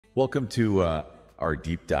Welcome to our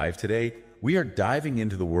deep dive today. We are diving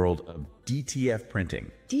into the world of DTF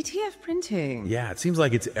printing. DTF printing. Yeah, it seems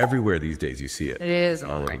like it's everywhere these days. You see it. It is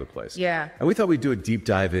all over the place. Yeah. And we thought we'd do a deep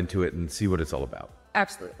dive into it and see what it's all about.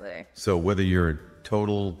 Absolutely. So whether you're a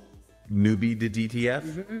total newbie to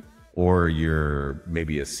DTF or you're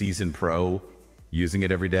maybe a seasoned pro using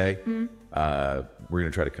it every day, we're going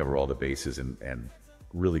to try to cover all the bases and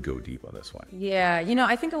really go deep on this one. Yeah, you know,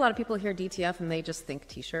 I think a lot of people hear DTF and they just think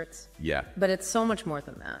t-shirts. Yeah. But it's so much more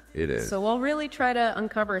than that. It is. So we'll really try to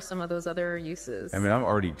uncover some of those other uses. I mean, I'm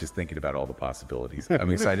already just thinking about all the possibilities.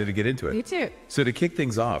 I'm excited to get into it. Me too. So to kick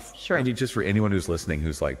things off, Sure. and just for anyone who's listening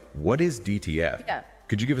who's like, what is DTF? Yeah.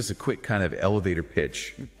 Could you give us a quick kind of elevator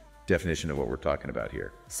pitch definition of what we're talking about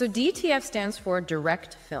here? So DTF stands for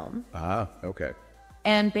direct film. Ah, okay.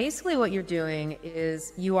 And basically what you're doing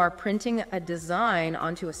is you are printing a design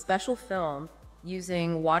onto a special film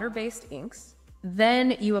using water-based inks.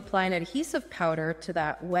 Then you apply an adhesive powder to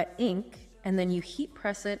that wet ink, and then you heat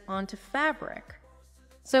press it onto fabric.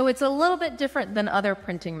 So it's a little bit different than other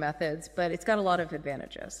printing methods, but it's got a lot of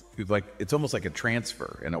advantages. It's almost like a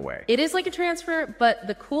transfer in a way. It is like a transfer, but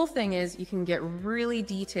the cool thing is you can get really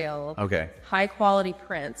detailed, high quality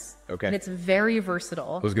prints. Okay. And it's very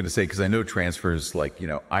versatile. I was going to say, because I know transfers like,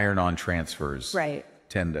 iron-on transfers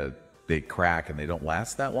they crack and they don't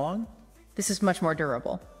last that long. This is much more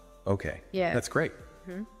durable. Okay. Yeah. That's great.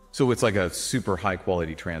 So it's like a super high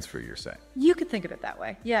quality transfer, you're saying? You could think of it that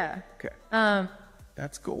way. Yeah. Okay.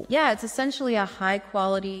 That's cool. Yeah, it's essentially a high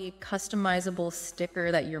quality customizable sticker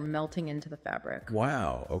that you're melting into the fabric.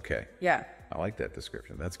 Wow. Okay. Yeah. I like that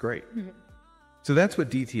description. That's great. So that's what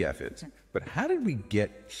DTF is. But how did we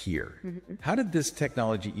get here? How did this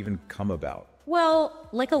technology even come about? Well,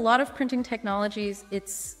 like a lot of printing technologies,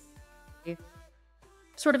 it's a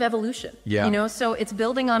sort of evolution. Yeah. So it's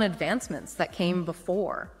building on advancements that came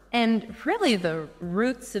before. And really the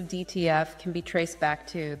roots of DTF can be traced back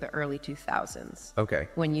to the early 2000s. Okay.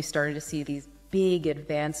 When you started to see these big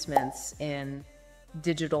advancements in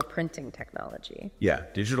digital printing technology. Yeah,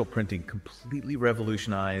 digital printing completely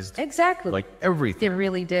revolutionized. Exactly. Like everything. It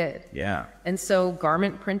really did. Yeah. And so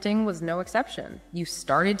garment printing was no exception. You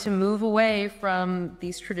started to move away from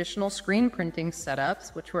these traditional screen printing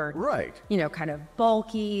setups, which were, kind of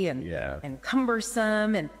bulky and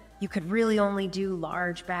cumbersome, and you could really only do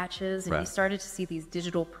large batches. And you started to see these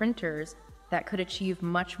digital printers that could achieve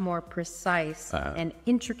much more precise and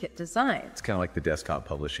intricate designs. It's kind of like the desktop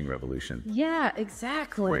publishing revolution. Yeah,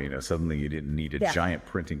 exactly. Where, suddenly you didn't need a giant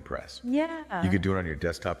printing press. Yeah. You could do it on your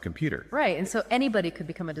desktop computer. Right. And so anybody could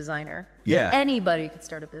become a designer. Yeah. Anybody could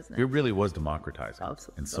start a business. It really was democratizing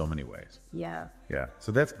Absolutely. in so many ways. Yeah. Yeah.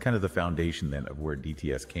 So that's kind of the foundation then of where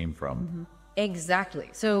DTS came from. Exactly.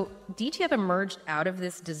 So DTF emerged out of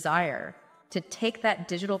this desire to take that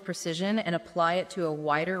digital precision and apply it to a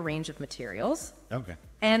wider range of materials. Okay.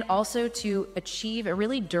 And also to achieve a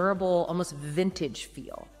really durable, almost vintage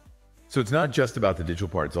feel. So it's not just about the digital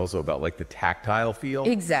part, it's also about like the tactile feel?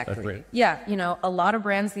 Exactly. That's right. Yeah, a lot of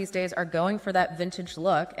brands these days are going for that vintage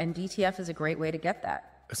look, and DTF is a great way to get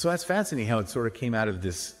that. So that's fascinating how it sort of came out of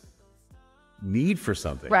this need for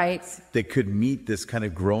something. Right. That could meet this kind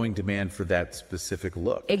of growing demand for that specific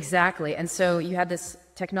look. Exactly. And so you had this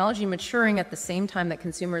technology maturing at the same time that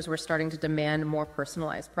consumers were starting to demand more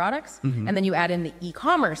personalized products. And then you add in the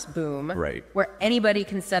e-commerce boom, where anybody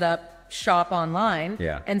can set up shop online.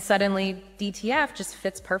 And suddenly DTF just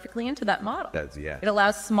fits perfectly into that model. It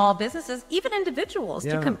allows small businesses, even individuals,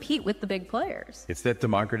 to compete with the big players. It's that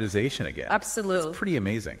democratization again. Absolutely. It's pretty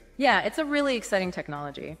amazing. Yeah, it's a really exciting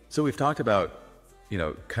technology. So we've talked about,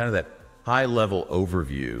 kind of that high level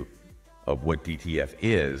overview of what DTF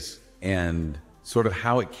is and sort of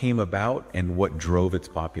how it came about and what drove its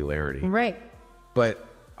popularity. Right. But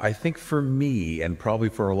I think for me, and probably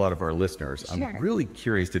for a lot of our listeners, I'm really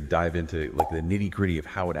curious to dive into like the nitty-gritty of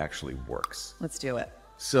how it actually works. Let's do it.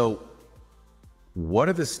 So what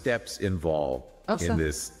are the steps involved in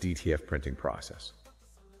this DTF printing process?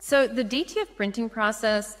 So the DTF printing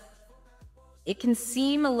process, it can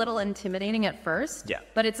seem a little intimidating at first,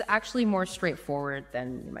 but it's actually more straightforward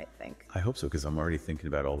than you might think. I hope so, because I'm already thinking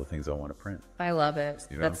about all the things I want to print. I love it.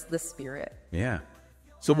 That's the spirit. Yeah.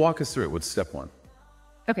 So walk us through it. What's step one?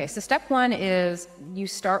 Okay, so step one is you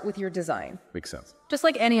start with your design. Makes sense. Just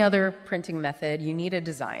like any other printing method, you need a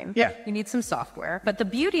design. Yeah. You need some software. But the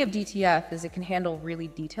beauty of DTF is it can handle really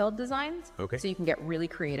detailed designs. Okay. So you can get really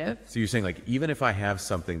creative. So you're saying like even if I have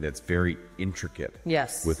something that's very intricate,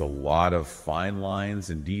 yes, with a lot of fine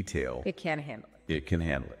lines and detail, it can handle it. It can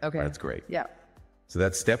handle it. Okay. That's great. Yeah. So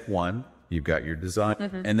that's step one. You've got your design.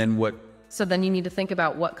 And then what So then you need to think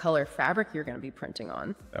about what color fabric you're going to be printing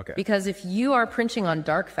on. Okay. Because if you are printing on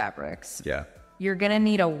dark fabrics, you're going to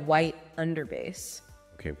need a white underbase.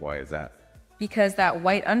 Okay, why is that? Because that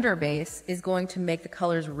white underbase is going to make the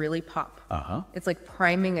colors really pop. It's like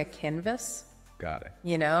priming a canvas. Got it.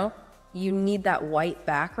 You know, you need that white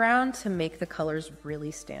background to make the colors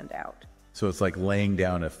really stand out. So it's like laying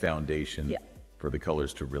down a foundation for the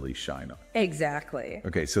colors to really shine on. Exactly.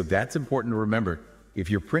 Okay, so that's important to remember. If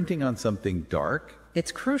you're printing on something dark,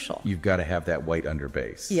 it's crucial. You've got to have that white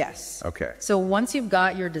underbase. Yes. Okay. So once you've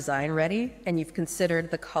got your design ready and you've considered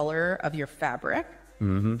the color of your fabric,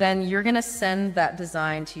 then you're going to send that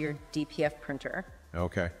design to your DTF printer.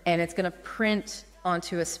 Okay. And it's going to print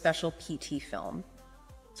onto a special PT film.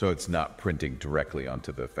 So it's not printing directly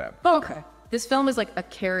onto the fabric. Okay. This film is like a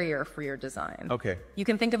carrier for your design. Okay. You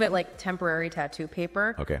can think of it like temporary tattoo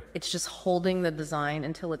paper. Okay. It's just holding the design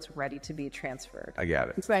until it's ready to be transferred. I got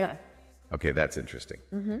it. Right. Okay, that's interesting.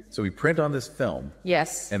 So we print on this film.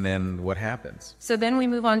 Yes. And then what happens? So then we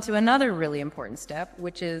move on to another really important step,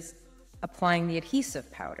 which is applying the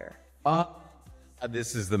adhesive powder.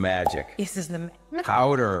 This is the magic. This is the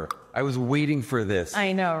powder. I was waiting for this.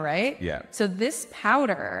 I know, right? Yeah. So this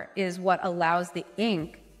powder is what allows the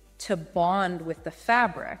ink to bond with the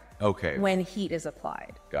fabric when heat is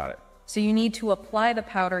applied. Got it. So you need to apply the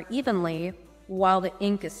powder evenly while the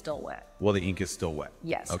ink is still wet. While the ink is still wet.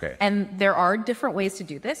 Yes. Okay. And there are different ways to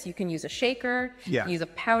do this. You can use a shaker, use a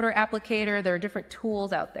powder applicator. There are different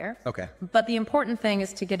tools out there. Okay. But the important thing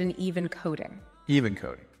is to get an even coating. Even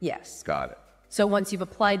coating. Yes. Got it. So once you've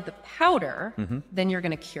applied the powder, then you're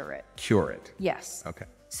going to cure it. Cure it. Yes. Okay.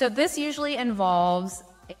 So this usually involves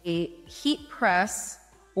a heat press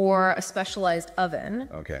or a specialized oven.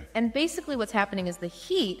 Okay. And basically what's happening is the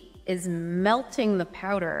heat is melting the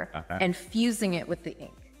powder and fusing it with the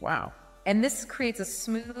ink. Wow. And this creates a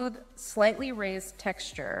smooth, slightly raised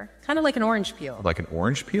texture, kind of like an orange peel. Like an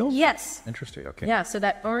orange peel? Yes. Interesting. Okay. Yeah, so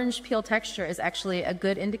that orange peel texture is actually a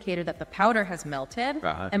good indicator that the powder has melted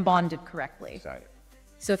and bonded correctly. Got it.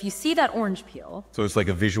 So if you see that orange peel... So it's like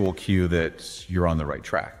a visual cue that you're on the right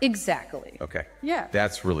track. Exactly. Okay. Yeah.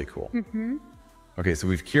 That's really cool. Okay, so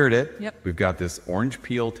we've cured it. Yep. We've got this orange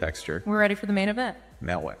peel texture. We're ready for the main event.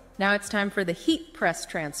 Now what? Now it's time for the heat press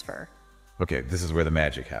transfer. Okay, this is where the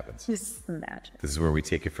magic happens. This is the magic. This is where we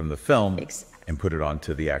take it from the film and put it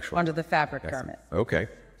onto the actual... Onto the fabric garment. Okay.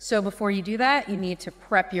 So before you do that, you need to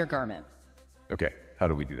prep your garment. Okay, how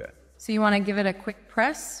do we do that? So you want to give it a quick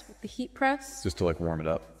press with the heat press. Just to like warm it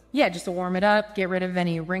up? Yeah, just to warm it up, get rid of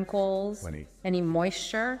any wrinkles, any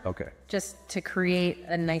moisture. Okay. Just to create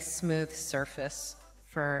a nice smooth surface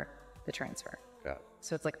for the transfer. Got it.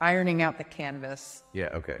 So it's like ironing out the canvas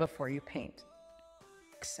before you paint.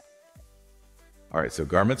 All right, so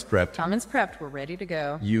garment's prepped. Garment's prepped, we're ready to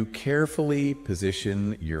go. You carefully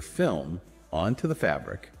position your film onto the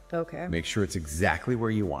fabric. Okay. Make sure it's exactly where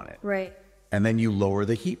you want it. Right. And then you lower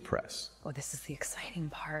the heat press. Oh, this is the exciting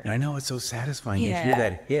part. And I know, it's so satisfying. You hear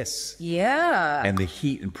that hiss. Yeah. And the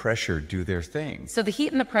heat and pressure do their thing. So the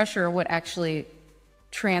heat and the pressure would actually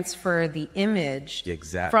transfer the image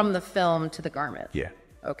from the film to the garment. Yeah.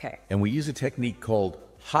 Okay. And we use a technique called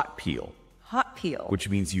hot peel. Hot peel. Which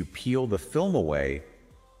means you peel the film away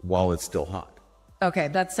while it's still hot. Okay,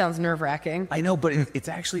 that sounds nerve-wracking. I know, but it's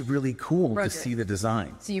actually really cool to see the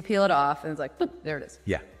design. So you peel it off and it's like, boop, there it is.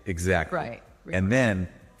 Yeah, exactly. Right. And then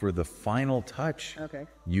for the final touch, okay,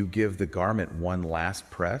 you give the garment one last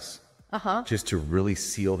press. Just to really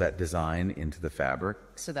seal that design into the fabric.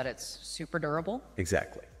 So that it's super durable?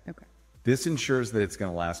 Exactly. Okay. This ensures that it's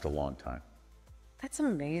going to last a long time. That's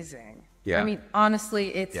amazing. Yeah. I mean,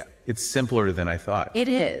 honestly, it's... Yeah, it's simpler than I thought. It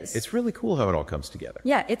is. It's really cool how it all comes together.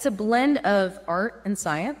 Yeah, it's a blend of art and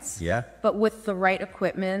science. Yeah. But with the right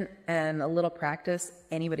equipment and a little practice,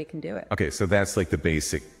 anybody can do it. Okay, so that's like the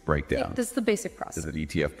basic breakdown. Yeah, this is the basic process. The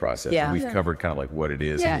DTF process. Yeah. We've covered kind of like what it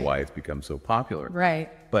is and why it's become so popular. Right.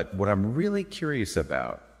 But what I'm really curious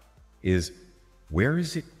about is, where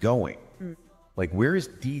is it going? Like, where is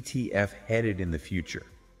DTF headed in the future?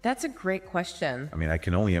 That's a great question. I mean, I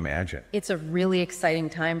can only imagine. It's a really exciting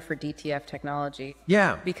time for DTF technology.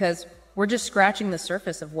 Yeah. Because we're just scratching the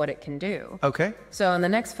surface of what it can do. Okay. So in the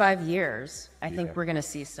next 5 years, I think we're going to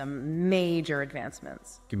see some major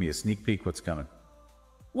advancements. Give me a sneak peek. What's coming?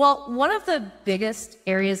 Well, one of the biggest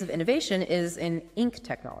areas of innovation is in ink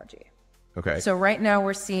technology. Okay. So right now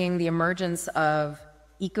we're seeing the emergence of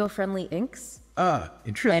eco-friendly inks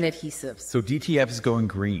interesting. and adhesives. So DTF is going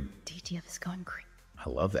green. DTF is going green. I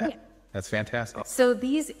love that. Yeah. That's fantastic. So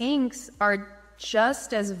these inks are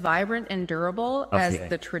just as vibrant and durable as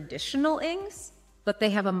the traditional inks, but they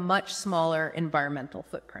have a much smaller environmental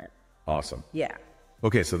footprint. Awesome. Yeah.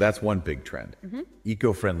 Okay, so that's one big trend.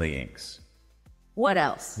 Eco-friendly inks. What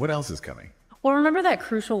else? What else is coming? Well, remember that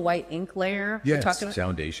crucial white ink layer we Yes, talked about?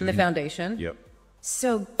 foundation. The foundation. Yep.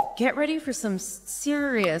 So get ready for some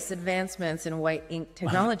serious advancements in white ink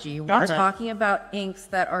technology. We're talking about inks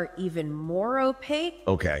that are even more opaque,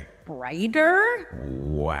 Okay. brighter.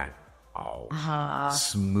 Wow.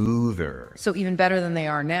 Smoother. So even better than they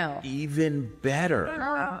are now. Even better.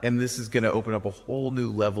 And this is going to open up a whole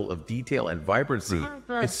new level of detail and vibrancy,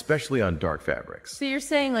 especially on dark fabrics. So you're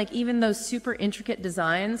saying like even those super intricate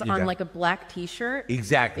designs on like a black t-shirt,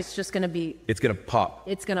 Exactly. it's just going to be, It's going to pop.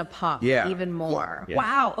 it's going to pop Yeah. even more. Yeah.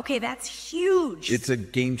 Wow. Okay. That's huge. It's a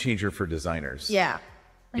game changer for designers. yeah.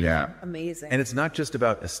 Yeah. Amazing. And it's not just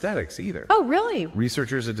about aesthetics either. oh, really?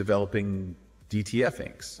 Researchers are developing DTF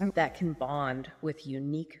inks. That can bond with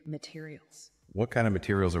unique materials. What kind of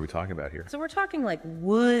materials are we talking about here? So we're talking like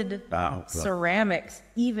wood, Oh, ceramics,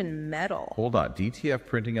 even metal. hold on. DTF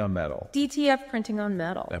printing on metal. DTF printing on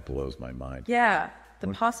metal. That blows my mind. Yeah, the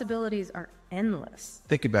possibilities are endless.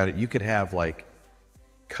 Think about it. You could have like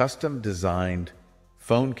custom designed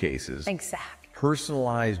phone cases, Exactly.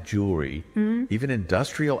 personalized jewelry, even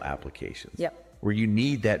industrial applications. Yep. Where you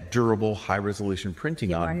need that durable, high resolution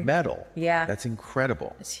printing on right. metal. Yeah. That's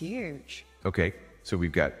incredible. It's huge. Okay. So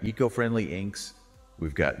we've got eco-friendly inks.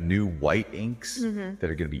 We've got new white inks that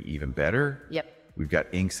are going to be even better. Yep. We've got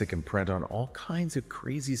inks that can print on all kinds of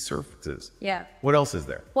crazy surfaces. Yeah. What else is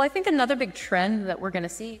there? Well, I think another big trend that we're going to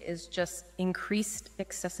see is just increased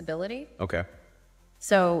accessibility. Okay.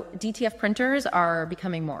 So DTF printers are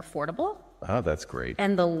becoming more affordable, Oh, that's great.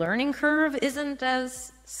 and the learning curve isn't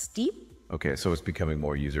as steep. Okay, so it's becoming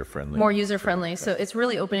more user-friendly. More user-friendly, so it's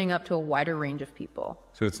really opening up to a wider range of people.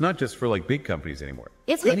 So it's not just for like big companies anymore.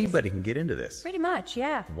 It's- Anybody can get into this. Pretty much,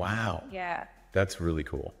 yeah. Wow. Yeah, That's really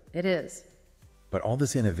cool. it is. But all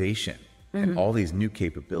this innovation and all these new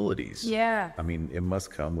capabilities. Yeah. I mean, it must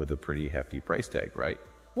come with a pretty hefty price tag, right?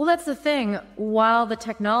 Well, that's the thing. While the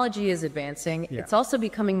technology is advancing, it's also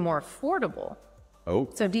becoming more affordable. Oh,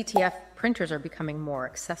 So DTF printers are becoming more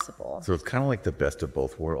accessible. so it's kind of like the best of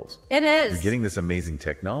both worlds. It is. You're getting this amazing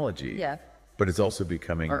technology. Yeah. But it's also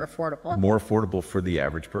becoming More affordable. more affordable for the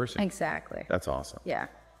average person. Exactly. That's awesome. Yeah.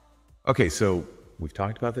 Okay, so we've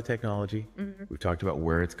talked about the technology. We've talked about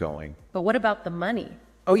where it's going. But what about the money?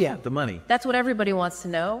 Oh yeah, the money. That's what everybody wants to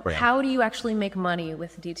know. Right. How do you actually make money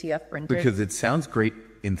with DTF printers? Because it sounds great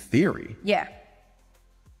in theory, yeah,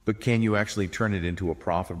 but can you actually turn it into a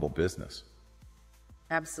profitable business?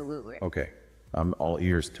 absolutely. Okay, I'm all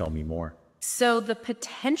ears. Tell me more. So the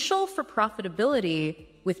potential for profitability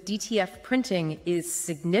with DTF printing is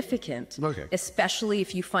significant, Okay. especially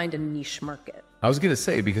if you find a niche market. I was going to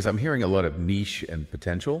say, because I'm hearing a lot of niche and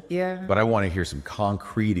potential. Yeah. But I want to hear some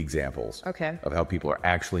concrete examples Okay. of how people are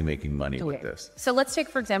actually making money with this. So let's take,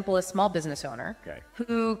 for example, a small business owner Okay.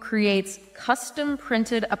 who creates custom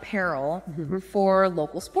printed apparel for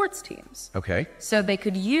local sports teams. Okay. So they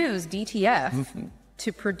could use DTF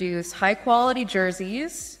to produce high quality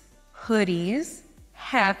jerseys, hoodies,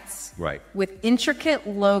 hats Right. with intricate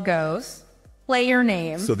logos, player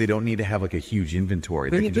names So they don't need to have like a huge inventory.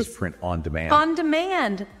 They can just print on demand. on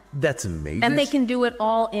demand. That's amazing. And they can do it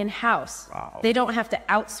all in-house. Wow. They don't have to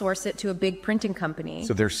outsource it to a big printing company.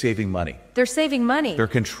 So they're saving money. They're saving money. They're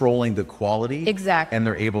controlling the quality. Exactly. And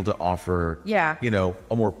they're able to offer, Yeah.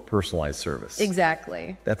 a more personalized service.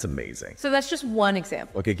 Exactly. That's amazing. So that's just one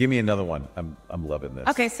example. Okay, give me another one. I'm loving this.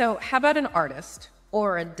 Okay, so how about an artist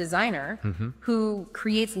or a designer who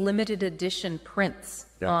creates limited edition prints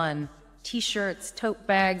on t-shirts, tote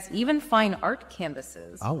bags, even fine art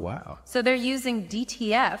canvases? Oh, wow. So they're using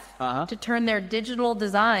DTF to turn their digital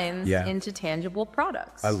designs Yeah. into tangible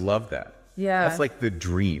products. I love that. Yeah. That's like the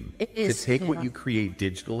dream. It is, To take what yeah. you create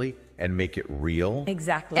digitally and make it real.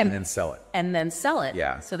 Exactly. And then sell it. And then sell it.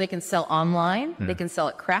 Yeah. So they can sell online, they can sell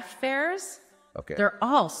at craft fairs. Okay. There are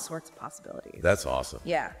all sorts of possibilities. That's awesome.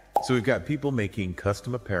 Yeah. So we've got people making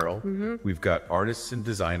custom apparel. We've got artists and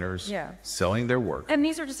designers Yeah. selling their work. And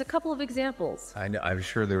these are just a couple of examples. I know, I'm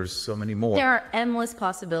sure there's so many more. There are endless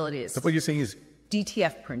possibilities. So what you're saying is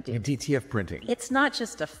DTF printing. DTF printing. It's not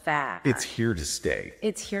just a fad. It's here to stay.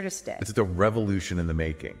 It's here to stay. It's the revolution in the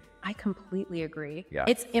making. I completely agree. Yeah.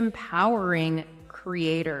 It's empowering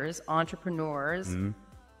creators, entrepreneurs, To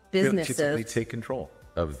businesses. take control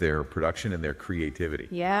of their production and their creativity.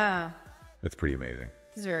 Yeah. That's pretty amazing.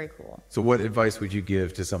 It's very cool. So what advice would you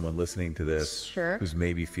give to someone listening to this Sure. who's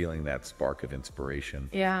maybe feeling that spark of inspiration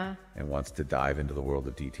Yeah. and wants to dive into the world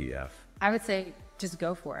of DTF? I would say just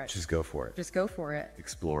go for it. Just go for it. Just go for it.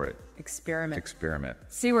 Explore it. Experiment. Experiment.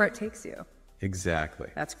 See where it takes you. Exactly.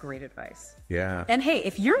 That's great advice. Yeah. And hey,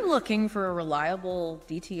 if you're looking for a reliable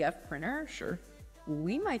DTF printer, Sure.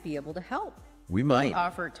 we might be able to help. We might. We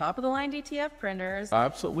offer top-of-the-line DTF printers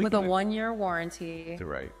Absolutely. with a 1-year warranty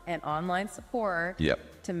Right. and online support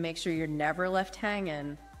to make sure you're never left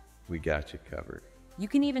hanging. We got you covered. You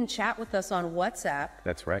can even chat with us on WhatsApp.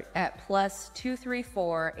 That's right. At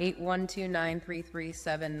 +234 8129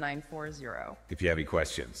 337 940. If you have any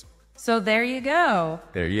questions. So there you go.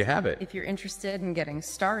 There you have it. If you're interested in getting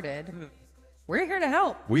started, we're here to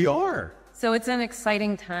help. We are. So it's an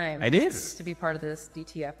exciting time. It is. To be part of this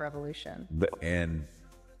DTF revolution. And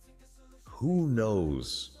who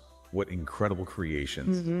knows what incredible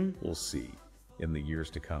creations we'll see in the years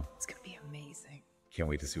to come. It's going to be amazing. Can't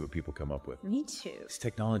wait to see what people come up with. Me too. This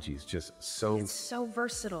technology is just so... It's so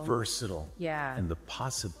versatile. Yeah. And the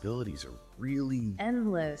possibilities are really...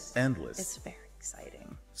 endless. Endless. It's very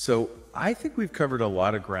exciting. So I think we've covered a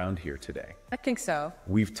lot of ground here today. I think so.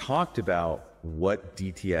 We've talked about what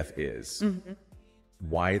DTF is,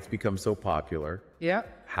 why it's become so popular,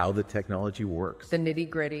 how the technology works, the nitty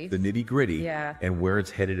gritty, and where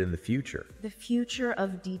it's headed in the future. The future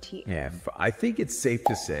of DTF. Yeah, I think it's safe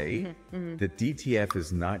to say that DTF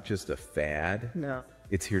is not just a fad. No.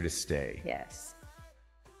 It's here to stay. Yes.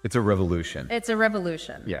 It's a revolution. It's a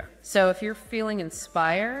revolution. Yeah. So if you're feeling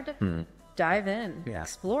inspired, dive in,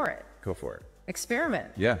 explore it. Go for it. Experiment.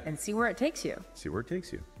 Yeah. And see where it takes you. See where it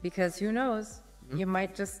takes you. Because who knows, you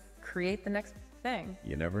might just create the next thing.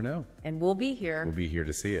 You never know. And we'll be here. We'll be here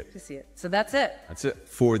to see it. So that's it. That's it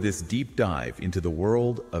for this deep dive into the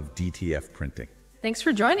world of DTF printing. Thanks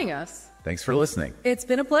for joining us. Thanks for listening. It's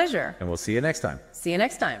been a pleasure. And we'll see you next time. See you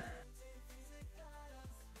next time.